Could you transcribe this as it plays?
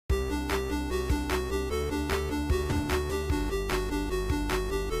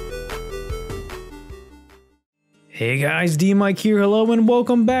Hey guys, D-Mike here, hello and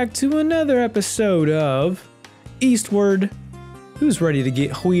welcome back to another episode of Eastward. Who's ready to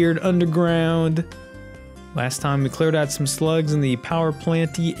get weird underground? Last time we cleared out some slugs in the power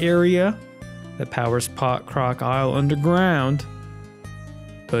planty area that powers Pot Croc Isle underground.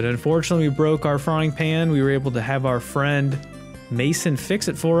 But unfortunately we broke our frying pan. We were able to have our friend Mason fix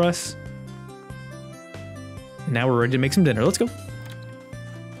it for us. And now we're ready to make some dinner. Let's go.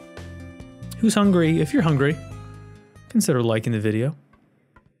 Who's hungry? If you're hungry, consider liking the video,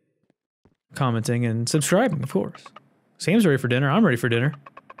 commenting, and subscribing, of course. Sam's ready for dinner. I'm ready for dinner.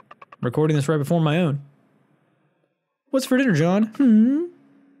 I'm recording this right before my own. What's for dinner, John?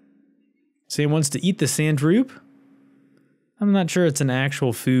 Sam wants to eat the sand droop. I'm not sure it's an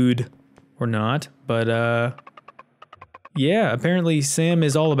actual food or not, but yeah, apparently Sam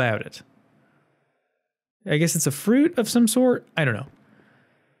is all about it. I guess it's a fruit of some sort? I don't know.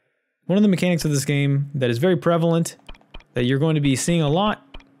 One of the mechanics of this game that is very prevalent, that you're going to be seeing a lot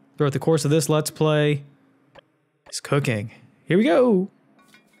throughout the course of this Let's Play, is cooking. Here we go!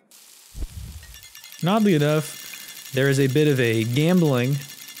 And oddly enough, there is a bit of a gambling.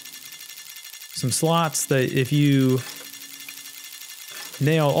 Some slots that if you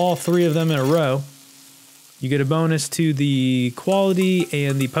nail all three of them in a row, you get a bonus to the quality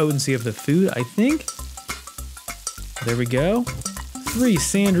and the potency of the food, I think. There we go. 3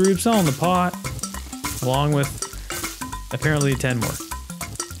 sand droops all in the pot, along with apparently 10 more.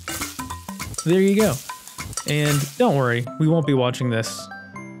 There you go. And don't worry, we won't be watching this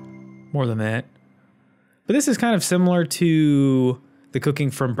more than that. But this is kind of similar to the cooking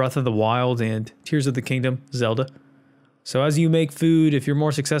from Breath of the Wild and Tears of the Kingdom, Zelda. So as you make food, if you're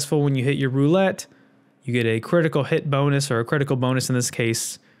more successful when you hit your roulette, you get a critical hit bonus, or a critical bonus in this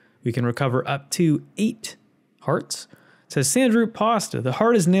case. We can recover up to 8 hearts. It says sand root pasta. The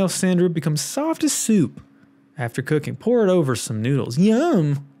hard as nail sand root becomes soft as soup after cooking. Pour it over some noodles.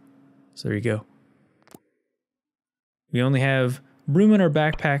 Yum! So there you go. We only have room in our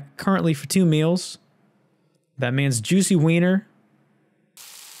backpack currently for 2 meals. That man's juicy wiener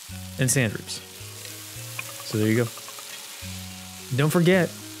and sand roots. So there you go. Don't forget,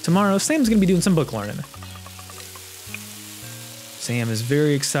 tomorrow Sam's going to be doing some book learning. Sam is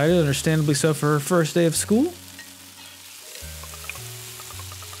very excited, understandably so, for her first day of school.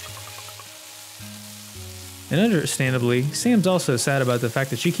 And understandably, Sam's also sad about the fact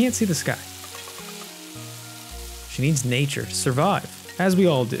that she can't see the sky. She needs nature to survive, as we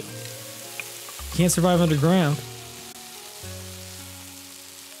all do. Can't survive underground.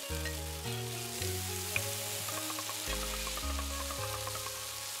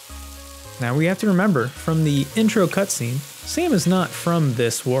 Now we have to remember, from the intro cutscene, Sam is not from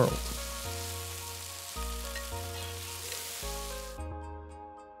this world.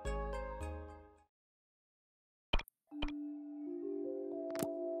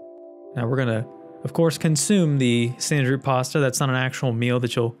 Now we're gonna, of course, consume the sand root pasta. That's not an actual meal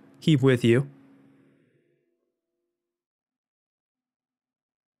that you'll keep with you.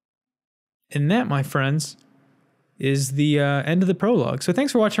 And that, my friends, is the end of the prologue. So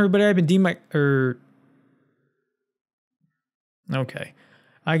thanks for watching, everybody. I've been D-Mike, okay.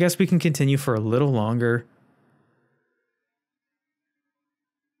 I guess we can continue for a little longer.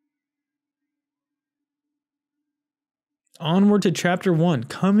 Onward to Chapter 1,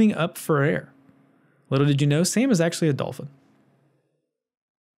 coming up for air. Little did you know, Sam is actually a dolphin.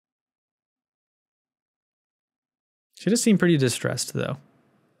 She does seem pretty distressed, though.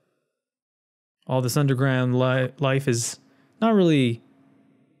 All this underground life is not really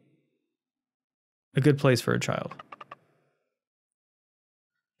a good place for a child.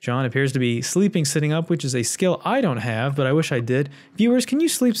 John appears to be sleeping sitting up, which is a skill I don't have, but I wish I did. Viewers, can you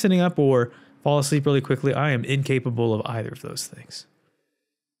sleep sitting up or fall asleep really quickly? I am incapable of either of those things.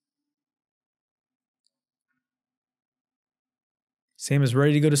 Sam is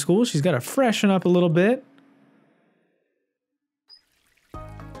ready to go to school. She's got to freshen up a little bit.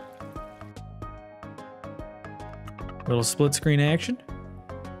 Little split screen action.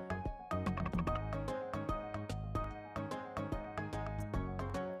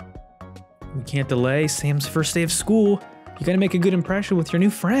 We can't delay Sam's first day of school. You gotta make a good impression with your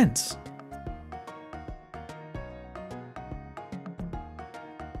new friends.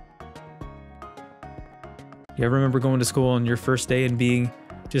 You ever remember going to school on your first day and being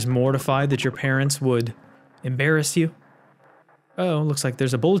just mortified that your parents would embarrass you? Oh, looks like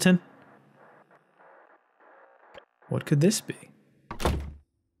there's a bulletin. What could this be?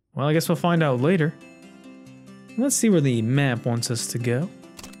 Well, I guess we'll find out later. Let's see where the map wants us to go.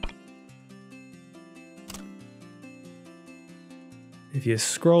 If you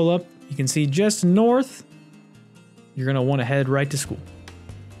scroll up, you can see just north you're gonna want to head right to school.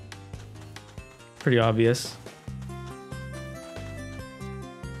 Pretty obvious.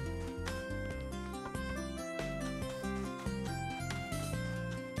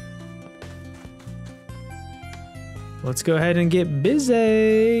 Let's go ahead and get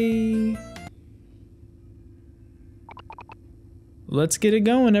busy. Let's get it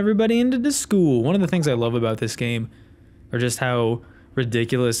going, everybody, into the school. One of the things I love about this game are just how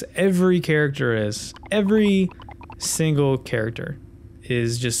ridiculous every character is. Every single character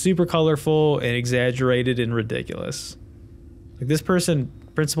is just super colorful and exaggerated and ridiculous. Like this person,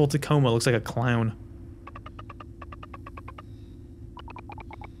 Principal Tacoma, looks like a clown.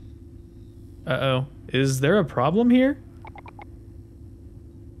 Uh-oh. Is there a problem here?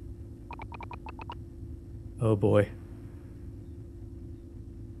 Oh boy.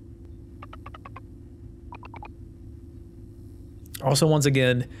 Also, once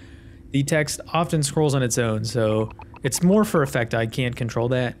again, the text often scrolls on its own, so it's more for effect. I can't control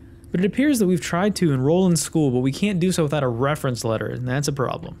that. But it appears that we've tried to enroll in school, but we can't do so without a reference letter, and that's a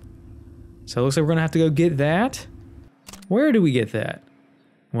problem. So it looks like we're gonna have to go get that. Where do we get that?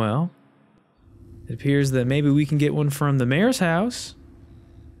 Well, it appears that maybe we can get one from the mayor's house.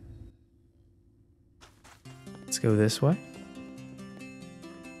 Let's go this way.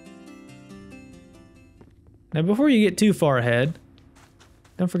 Now, before you get too far ahead,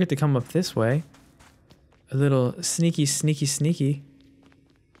 don't forget to come up this way. A little sneaky, sneaky, sneaky.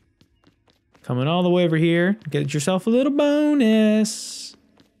 Coming all the way over here. Get yourself a little bonus.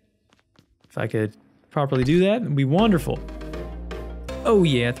 If I could properly do that, it'd be wonderful. Oh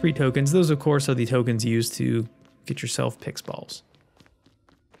yeah, 3 tokens. Those, of course, are the tokens used to get yourself Pix balls,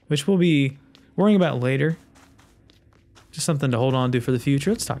 which we'll be worrying about later. Just something to hold on to for the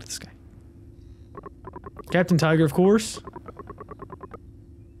future. Let's talk to this guy. Captain Tiger, of course.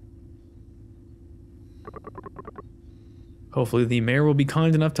 Hopefully the mayor will be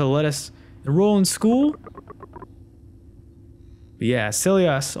kind enough to let us enroll in school. But yeah, silly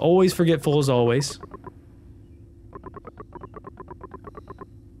us. Always forgetful as always.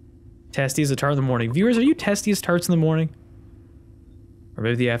 Testy as a tart in the morning. Viewers, are you testy as tarts in the morning? Or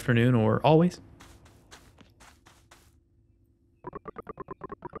maybe the afternoon, or always?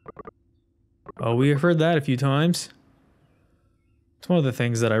 Oh, we have heard that a few times. It's one of the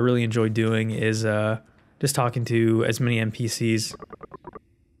things that I really enjoy doing is just talking to as many NPCs.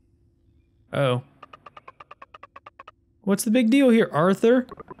 Oh. What's the big deal here, Arthur?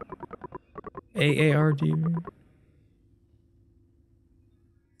 A-A-R-D.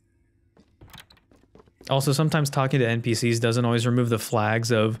 Also, sometimes talking to NPCs doesn't always remove the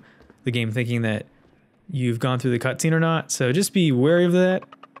flags of the game thinking that you've gone through the cutscene or not, so just be wary of that.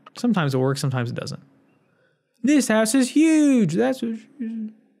 Sometimes it works, sometimes it doesn't. This house is huge! That's what...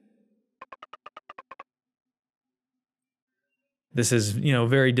 This is, you know,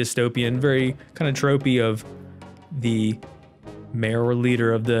 very dystopian, very kind of tropey of the mayor or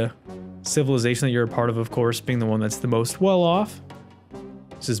leader of the civilization that you're a part of course, being the one that's the most well off.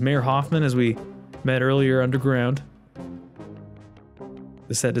 This is Mayor Hoffman, as we met earlier underground.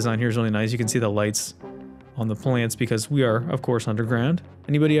 The set design here is really nice. You can see the lights on the plants because we are, of course, underground.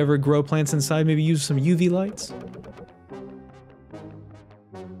 Anybody ever grow plants inside? Maybe use some UV lights?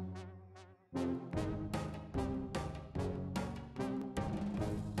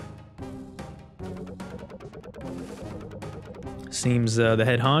 Seems the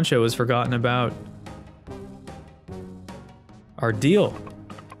head honcho has forgotten about our deal.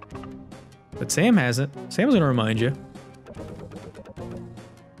 But Sam hasn't. Sam's gonna remind you.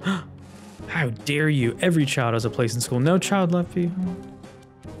 How dare you? Every child has a place in school. No child left behind.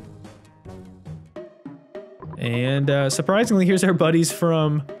 And surprisingly, here's our buddies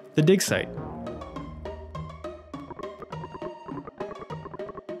from the dig site.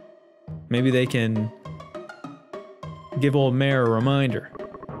 Maybe they can give old Mayor a reminder.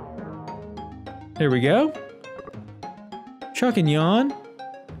 There we go. Chuck and Yawn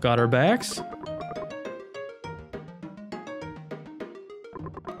got our backs.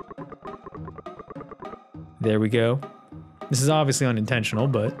 There we go. This is obviously unintentional,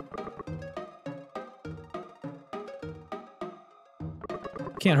 but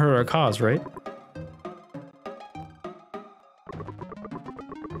can't hurt our cause, right?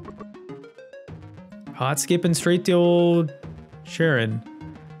 Hot skipping straight to old Sharon.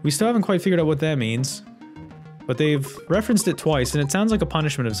 We still haven't quite figured out what that means, but they've referenced it twice, and it sounds like a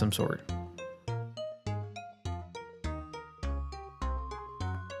punishment of some sort.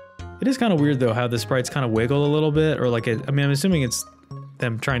 It is kind of weird though how the sprites kind of wiggle a little bit, or like I mean, I'm assuming it's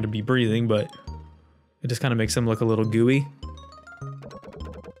them trying to be breathing, but it just kind of makes them look a little gooey.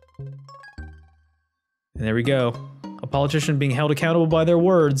 And there we go. politician being held accountable by their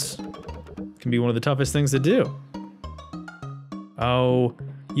words can be one of the toughest things to do. Oh,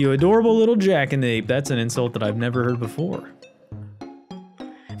 you adorable little jackanape. That's an insult that I've never heard before.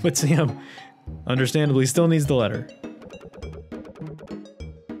 But Sam, understandably, still needs the letter.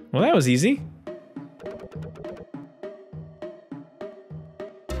 Well, that was easy.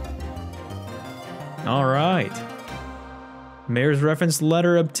 All right. Mayor's reference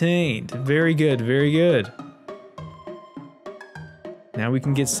letter obtained. Very good, very good. Now we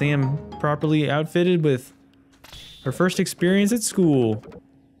can get Sam properly outfitted with her first experience at school.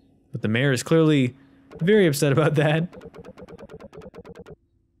 But the mayor is clearly very upset about that.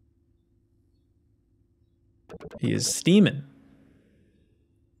 He is steaming.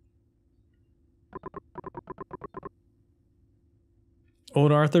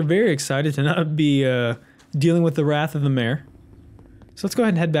 Old Arthur very excited to not be dealing with the wrath of the mayor. So let's go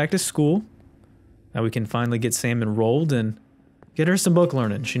ahead and head back to school. Now we can finally get Sam enrolled and get her some book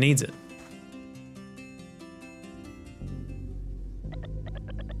learning. She needs it.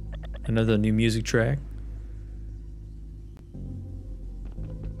 Another new music track.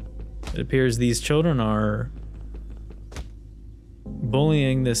 It appears these children are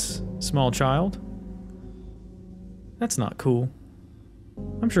bullying this small child. That's not cool.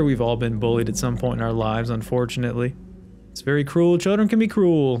 I'm sure we've all been bullied at some point in our lives, unfortunately. It's very cruel. Children can be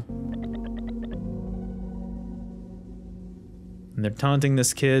cruel. And they're taunting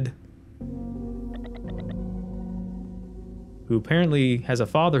this kid, who apparently has a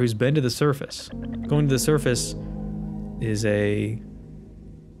father who's been to the surface. Going to the surface is a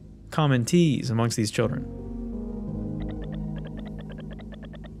common tease amongst these children.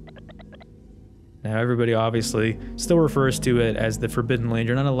 Now everybody obviously still refers to it as the forbidden land.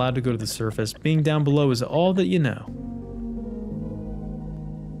 You're not allowed to go to the surface. Being down below is all that you know.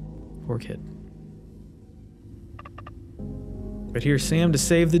 Poor kid. But here's Sam to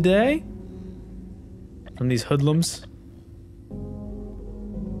save the day from these hoodlums.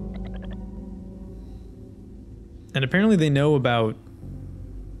 And apparently they know about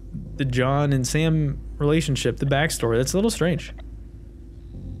the John and Sam relationship, the backstory. That's a little strange.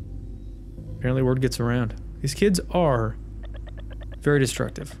 Apparently word gets around. These kids are very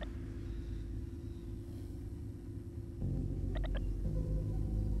destructive.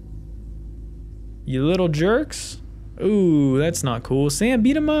 You little jerks. Ooh, that's not cool. Sam,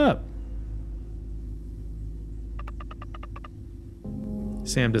 beat him up.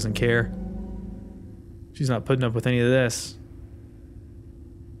 Sam doesn't care. She's not putting up with any of this.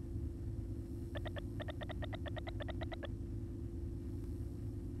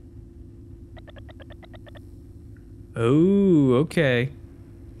 Oh, okay.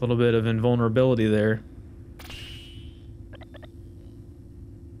 A little bit of invulnerability there.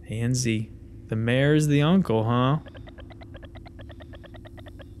 Handsy. The mayor's the uncle, huh?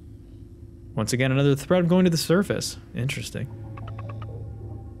 Once again, another threat of going to the surface. Interesting.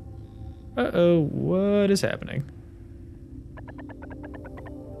 Uh-oh, what is happening?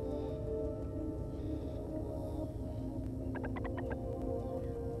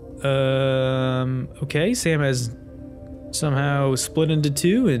 Okay, Sam has somehow split into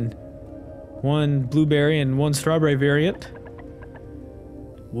two, and one blueberry and one strawberry variant.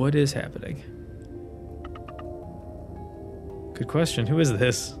 What is happening? Good question. Who is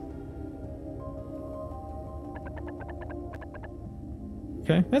this?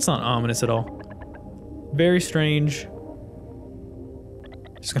 Okay, that's not ominous at all. Very strange.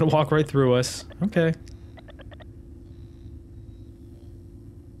 Just gonna walk right through us. Okay.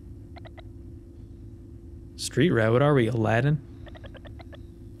 Street rat, what are we, Aladdin?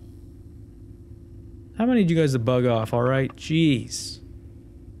 How many need you guys to bug off, alright? Jeez.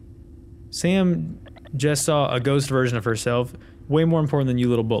 Sam just saw a ghost version of herself. Way more important than you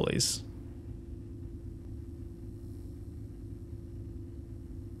little bullies.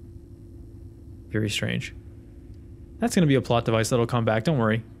 Very strange. That's gonna be a plot device that'll come back, don't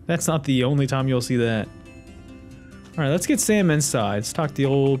worry. That's not the only time you'll see that. Alright, let's get Sam inside. Let's talk to the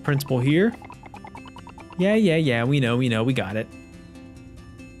old principal here. Yeah, we know, we got it.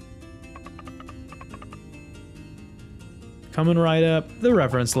 Coming right up, the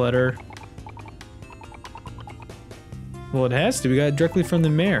reference letter. Well, it has to. We got it directly from the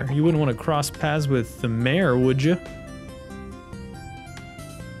mayor. You wouldn't want to cross paths with the mayor, would you?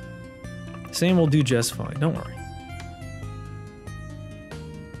 Sam will do just fine, don't worry.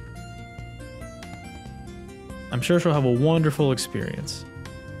 I'm sure she'll have a wonderful experience.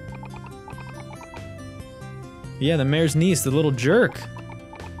 Yeah, the mayor's niece, the little jerk.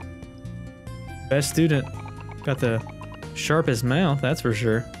 Best student. Got the sharpest mouth, that's for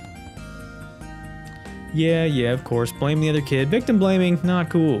sure. Yeah, of course. Blame the other kid. Victim blaming, not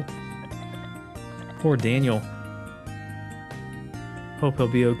cool. Poor Daniel. Hope he'll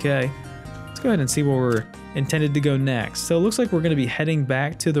be okay. Let's go ahead and see where we're intended to go next. So it looks like we're going to be heading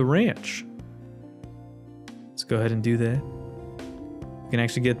back to the ranch. Let's go ahead and do that. We can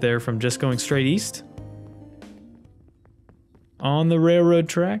actually get there from just going straight east. On the railroad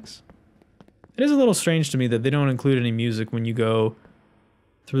tracks. It is a little strange to me that they don't include any music when you go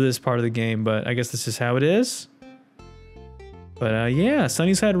through this part of the game, but I guess this is how it is. But yeah,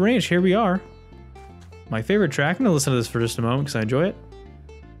 Sunnyside Ranch, here we are. My favorite track. I'm gonna listen to this for just a moment because I enjoy it.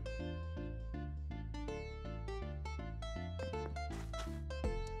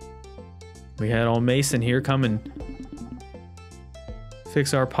 We had old Mason here come and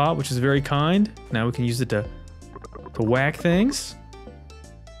fix our pot, which is very kind. Now we can use it to whack things.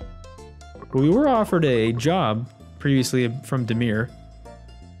 But we were offered a job previously from Demir.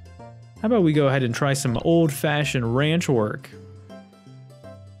 How about we go ahead and try some old-fashioned ranch work?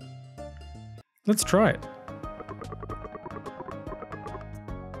 Let's try it.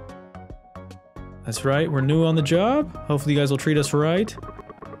 That's right, we're new on the job. Hopefully you guys will treat us right.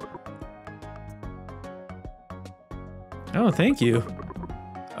 Oh, thank you.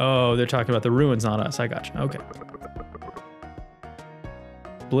 Oh, they're talking about the ruins, not us. I gotcha. Okay.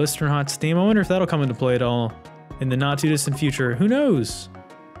 Blister hot steam. I wonder if that'll come into play at all in the not too distant future. Who knows?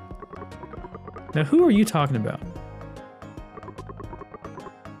 Now, who are you talking about?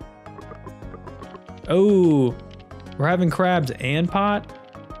 Oh, we're having crabs and pot?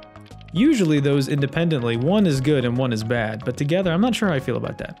 Usually those independently, one is good and one is bad, but together, I'm not sure how I feel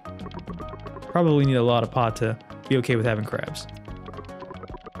about that. Probably need a lot of pot to be okay with having crabs.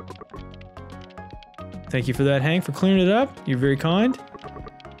 Thank you for that, Hank, for clearing it up. You're very kind.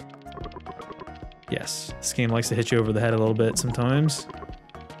 Yes, this game likes to hit you over the head a little bit sometimes.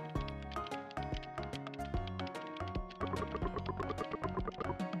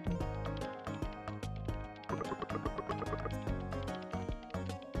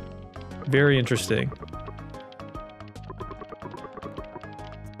 Very interesting.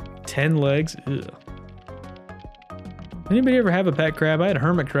 10 legs. Ugh. Anybody ever have a pet crab? I had a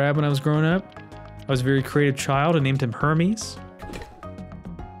hermit crab when I was growing up. I was a very creative child and named him Hermes.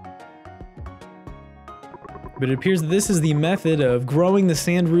 But it appears that this is the method of growing the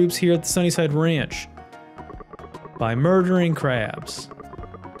sand roots here at the Sunnyside Ranch. By murdering crabs.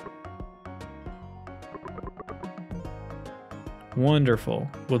 Wonderful.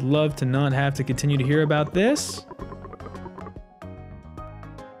 Would love to not have to continue to hear about this.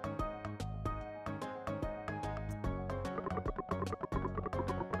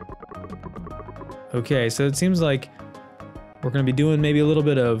 Okay, so it seems like we're going to be doing maybe a little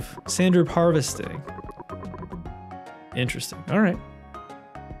bit of sand root harvesting. Interesting. All right.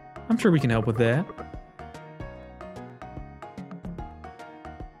 I'm sure we can help with that.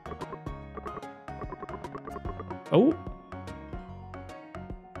 Oh.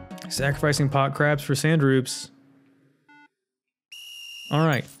 Sacrificing pot crabs for sand roots. All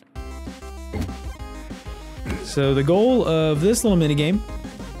right. So the goal of this little minigame,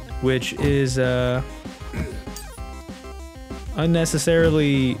 which is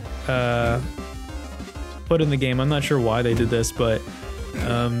unnecessarily put in the game. I'm not sure why they did this, but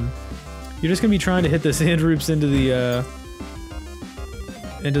you're just gonna be trying to hit the sand roots into the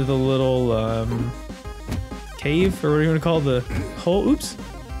little cave, or what do you want to call the hole? Oops.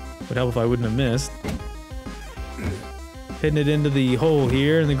 Would help if I wouldn't have missed. Hitting it into the hole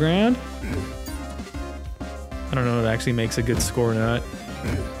here in the ground. I don't know if it actually makes a good score or not.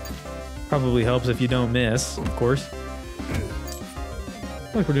 Probably helps if you don't miss, of course. I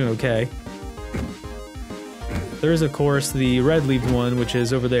feel like we're doing okay. There is, of course, the red-leaved one, which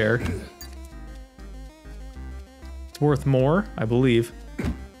is over there. It's worth more, I believe.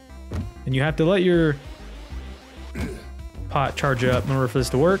 And you have to let your pot charge up in order for this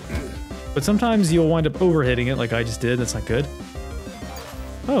to work. But sometimes you'll wind up overhitting it like I just did. That's not good.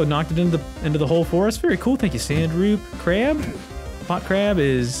 Oh, knocked it into the hole for us. Very cool. Thank you, sand root crab. Pot crab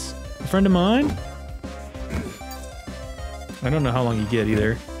is a friend of mine. I don't know how long you get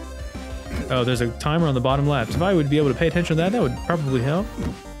either. Oh, there's a timer on the bottom left. If I would be able to pay attention to that, that would probably help.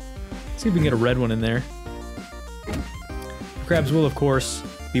 Let's see if we can get a red one in there. Crabs will, of course,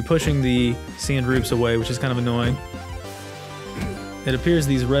 be pushing the sand roots away, which is kind of annoying. It appears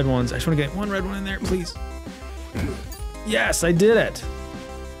these red ones... I just want to get one red one in there, please. Yes, I did it!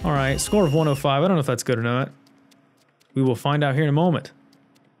 Alright, score of 105. I don't know if that's good or not. We will find out here in a moment.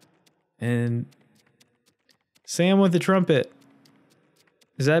 And... Sam with the trumpet.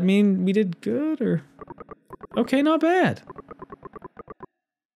 Does that mean we did good, or... Okay, not bad.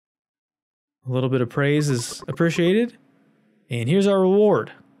 A little bit of praise is appreciated. And here's our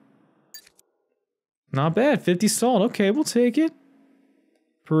reward. Not bad, 50 salt. Okay, we'll take it.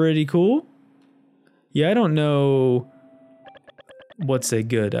 Pretty cool. Yeah, I don't know what's a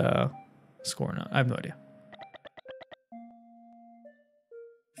good score now. I have no idea.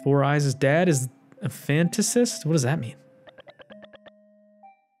 Four Eyes' dad is a fantasist? What does that mean?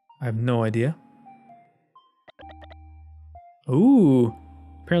 I have no idea. Ooh.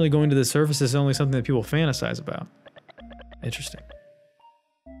 Apparently going to the surface is only something that people fantasize about. Interesting.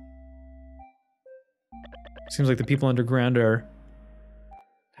 Seems like the people underground have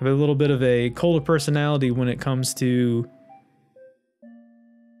a little bit of a colder personality when it comes to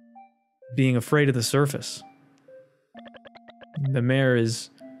being afraid of the surface. The mayor is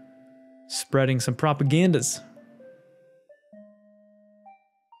spreading some propagandas.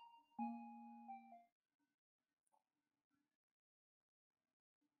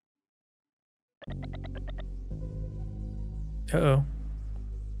 Uh-oh.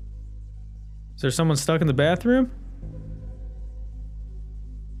 Is there someone stuck in the bathroom?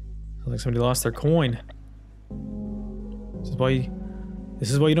 Sounds like somebody lost their coin. This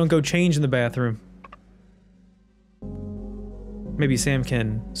is why you don't go change in the bathroom. Maybe Sam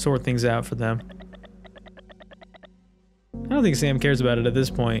can sort things out for them. I don't think Sam cares about it at this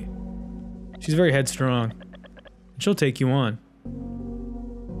point. She's very headstrong. She'll take you on.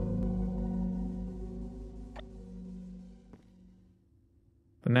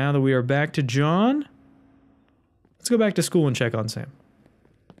 But now that we are back to John, let's go back to school and check on Sam.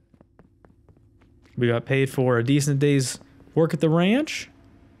 We got paid for a decent day's work at the ranch.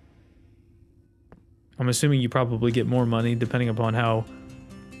 I'm assuming you probably get more money depending upon how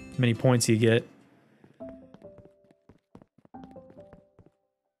many points you get.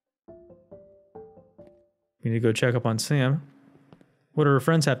 We need to go check up on Sam. What do her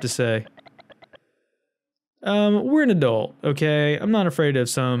friends have to say? We're an adult, okay? I'm not afraid of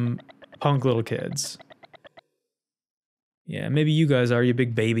some punk little kids. Yeah, maybe you guys are, you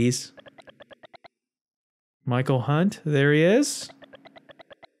big babies. Michael Hunt, there he is.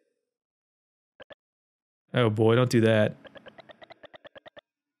 Oh boy, don't do that.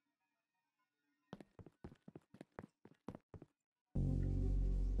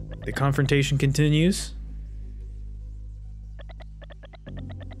 The confrontation continues.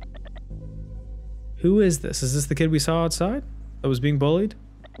 Who is this? Is this the kid we saw outside that was being bullied?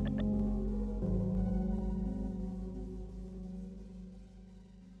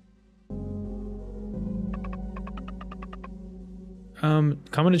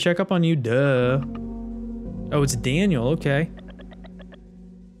 Coming to check up on you, duh. Oh, it's Daniel, okay.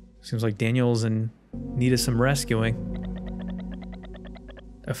 Seems like Daniel's in need of some rescuing.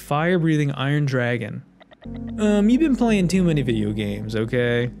 A fire-breathing iron dragon. You've been playing too many video games,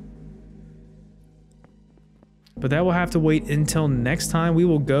 okay? But that will have to wait until next time. We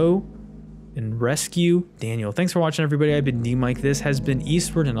will go and rescue Daniel. Thanks for watching, everybody. I've been D-Mike. This has been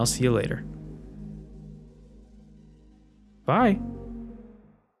Eastward, and I'll see you later. Bye.